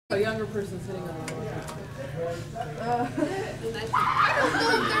A younger person sitting on the road. I don't know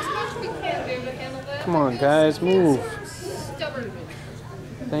if there's much we can do to handle that. Come on, guys, move. Stubborn.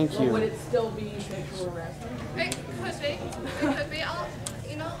 Thank you. Would it still be sexual harassment? It could be. It could be.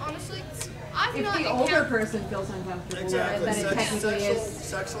 You know, honestly, I've If not the older person feels uncomfortable, Exactly. then it technically is.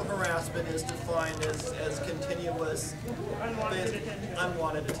 Sexual harassment is defined as continuous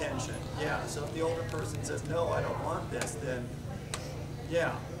unwanted attention. Yeah. So if the older person says, no, I don't want this, then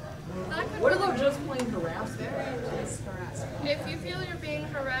yeah. What about just plain harassment? If you feel you're being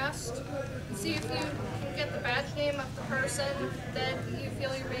harassed, see if you can get the badge name of the person that you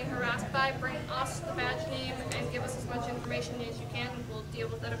feel you're being harassed by. Bring us the badge name and give us as much information as you can, and we'll deal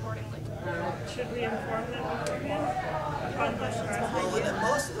with it accordingly. Should we inform them beforehand? Well, and then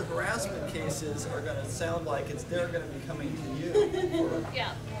most of the harassment cases are going to sound like they're going to be coming to you.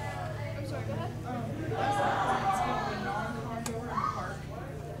 Yeah. I'm sorry, go ahead.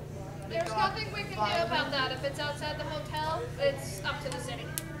 There's nothing we can do about that. If it's outside the hotel, it's up to the city.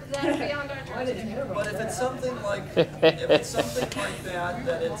 That's beyond our jurisdiction. But if it's something like that,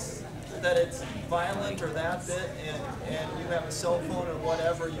 that it's violent or that bit, and you have a cell phone or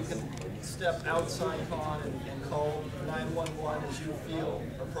whatever, you can step outside con and call 911 as you feel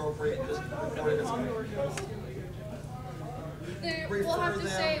appropriate and just report it as We'll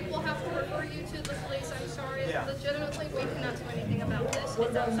have to refer you to the police. I'm sorry. Yeah. Legitimately, we cannot do anything about this.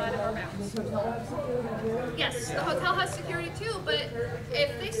 It's outside of our bounds. Yes, the hotel has security too, but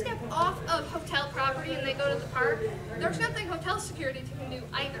if they step off of hotel property and they go to the park, there's nothing hotel security can do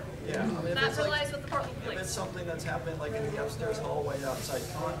either. Yeah. That relies with the Portland If police. it's something that's happening like in the upstairs hallway outside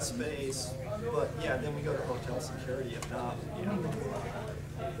con space, but yeah, then we go to hotel security. If not, yeah.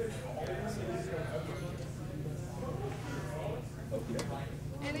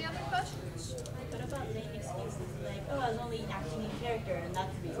 Any other questions? What about lame excuses like, oh, I was only acting in character and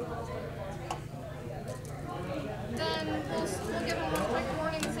that's the reason I was there? Then we'll give them one quick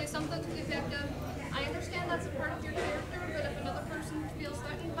warning and say something to the effect of, I understand that's a part of your character, but if another person feels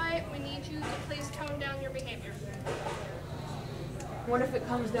threatened by it, we need you to please tone down your behavior. What if it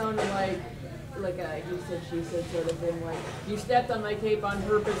comes down to like a he said, she said sort of thing, like, you stepped on my cape on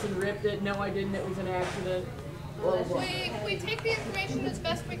purpose and ripped it, no I didn't, it was an accident. We take the information as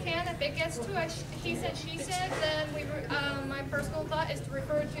best we can. If it gets to a he said, she said, then my personal thought is to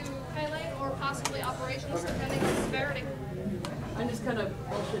refer to highlight or possibly operations, depending on the severity. I'm just kind of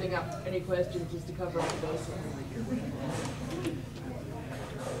bullshitting up any questions just to cover up the bases.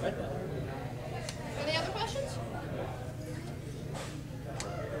 Any other questions?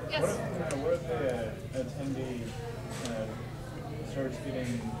 Yes. What if the attendee starts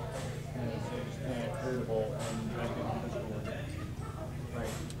getting irritable and acting physical,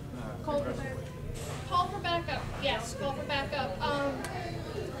 like aggressively? Call for backup. Yes, call for backup.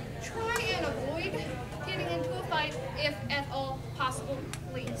 Try and avoid getting into a fight if at all possible,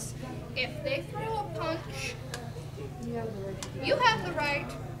 please. If they throw a punch, you have the right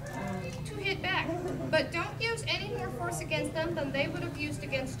to hit back, but don't use any more force against them than they would have used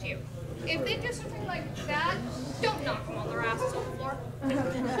against you. If they do something like that, don't knock them on their asses on the floor.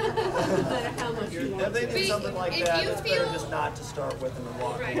 If they do something like that, it's better just not to start with and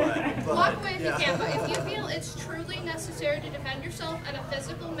walk away. But, walk away if you can, but if you feel it's truly necessary to defend yourself in a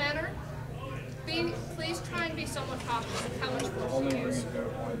physical manner, please try and be somewhat cautious of how much force you use.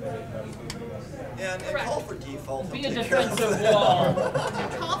 And call for default. Be a defensive wall.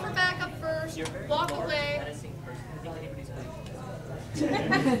 Call for backup first, walk away.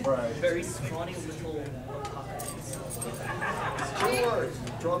 Very scrawny little George,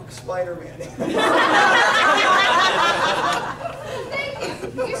 drunk Spider-Man. Thank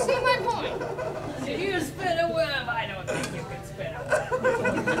you. You see my point. Did you spin a web? I don't think you can spin a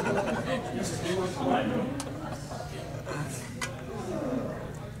web.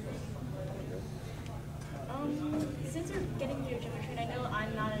 Since you're getting to Yojimbo trained, I know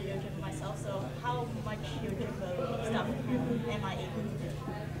I'm not a Yojimbo myself, so how much Yojimbo stuff am I able to do?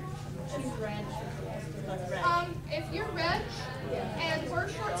 She's red. If you're reg and we're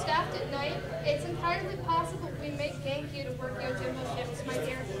short-staffed at night, it's entirely possible we may gank you to work Yojimbo shifts, my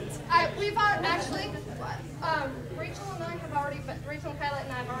dear. We've actually, Rachel and Kyla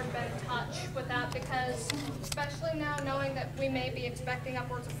and I have already been in touch with that because, especially now knowing that we may be expecting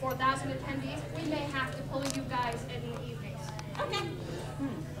upwards of 4,000 attendees, we may have to pull you guys in the evenings. Okay.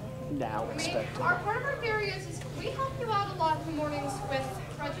 Now expecting. Part of our theory is we help you out a lot in the mornings with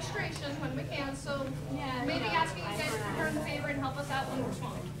registration when we can, so maybe asking you guys to return the favor and help us out when we're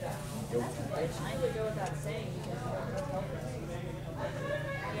small. I would go without saying because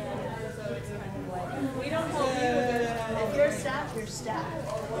We don't help you. If you're staff, you're staff.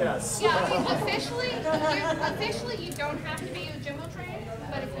 Yes. Yeah, I mean, officially you don't have to be Yojimbo trained,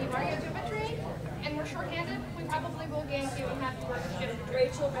 but if you are Yojimbo trained and we're short-handed, we probably will gank you and have to work a shift.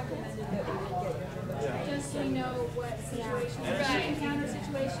 Rachel recommended that we would get your just so we know what situation. If she encounter a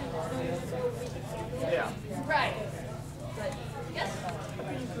situation, there's no way we can handle it. Yeah. Right. Yes?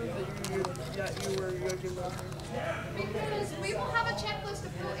 That you were Yojimbo. Because we will have a checklist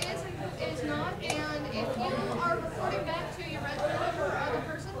of who is and who is not, and if you are reporting back to your resident or other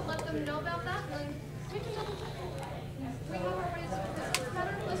person, let them know about that, and then take yourself a check. We have our ways of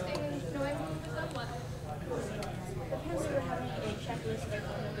better listing and knowing who has done what. Because we're having a checklist of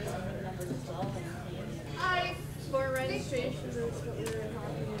phone numbers and ring numbers as well. For registrations and what we were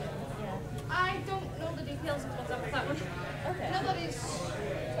talking about. Yeah. I don't know the details of what's up with that one. Okay. Nobody's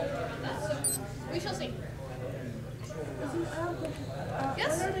about that, so we shall see.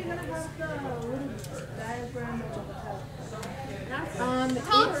 Yes? When are they gonna have the little diagram of the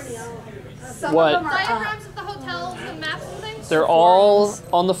hotel? Some What? of the diagrams of the hotels and maps and things? They're all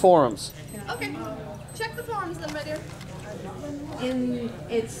on the forums. Okay. Check the forums then, my dear.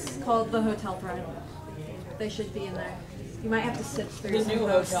 It's called the Hotel Thread. They should be in there. You might have to sift through The some new of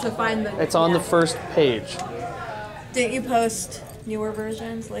those hotel to find the. It's on the yeah. first page. Didn't you post newer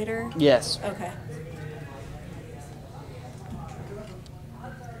versions later? Yes. Okay.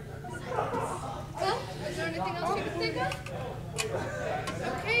 Well, is there anything else you can think of?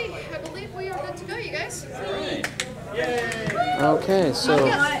 Okay, I believe we are good to go, you guys. Okay, so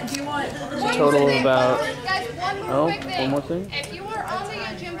Do you want? total of about. Guys, one more Oh, quick thing. one more thing? If you are on the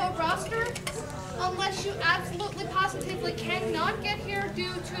Yojimbo roster, unless you absolutely positively cannot get here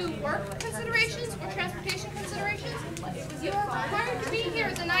due to work considerations or transportation considerations, you are required to be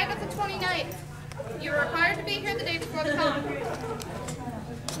here the night of the 29th. You're required to be here the day before the con.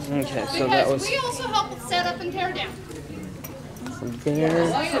 Okay, so that Because was we also help with setup and tear down. from there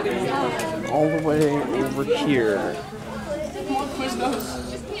all the way over here.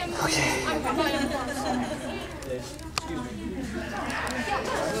 Just PM. I'm providing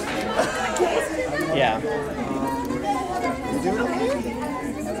Yeah.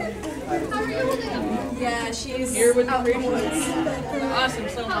 How are you holding up? Yeah, she's Here with the out creatures. woods. Awesome,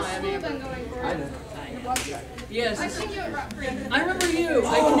 so am How's I. school been going for you? Yes. I see you at Rock Creek. I remember you.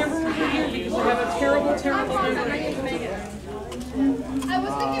 I can never remember you because you have a terrible, terrible memory. I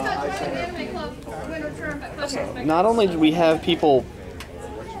was thinking about joining the anime club winter term, but couldn't. Not only do we have people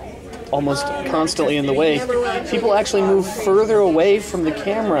almost constantly in the way, people actually move further away from the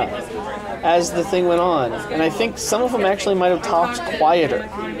camera as the thing went on. And I think some of them actually might have talked quieter.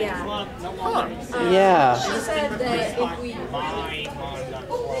 Yeah. Yeah, She said that if we.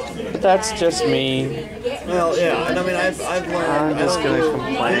 that's just me. Well, yeah, and I mean, I've learned. I'm just I gonna don't do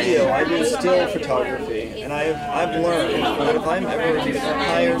complain. video. I do still photography, and I've learned that if I'm ever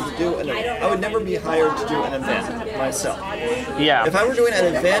hired to do I would never be hired to do an event myself. Yeah. If I were doing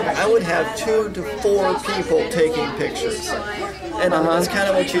an event, I would have 2 to 4 people taking pictures. And that's kind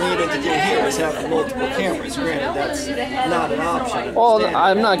of what you needed to do here, is have multiple cameras. Granted, that's not an option. Well,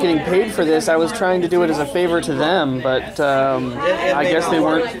 I'm not getting paid for this. I was trying to do it as a favor to them, but I guess they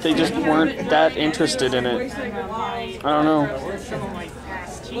weren't. They just weren't that interested in it. I don't know.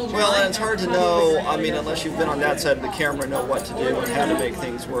 Well, and it's hard to know, I mean, unless you've been on that side of the camera, know what to do and how to make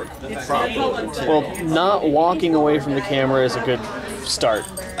things work properly, too. Well, not walking away from the camera is a good start.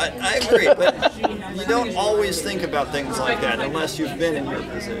 I agree, but you don't always think about things like that unless you've been in your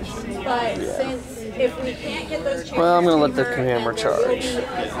position. But since if we can't get those chairs Well, I'm gonna let the to her, camera then we'll charge.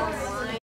 be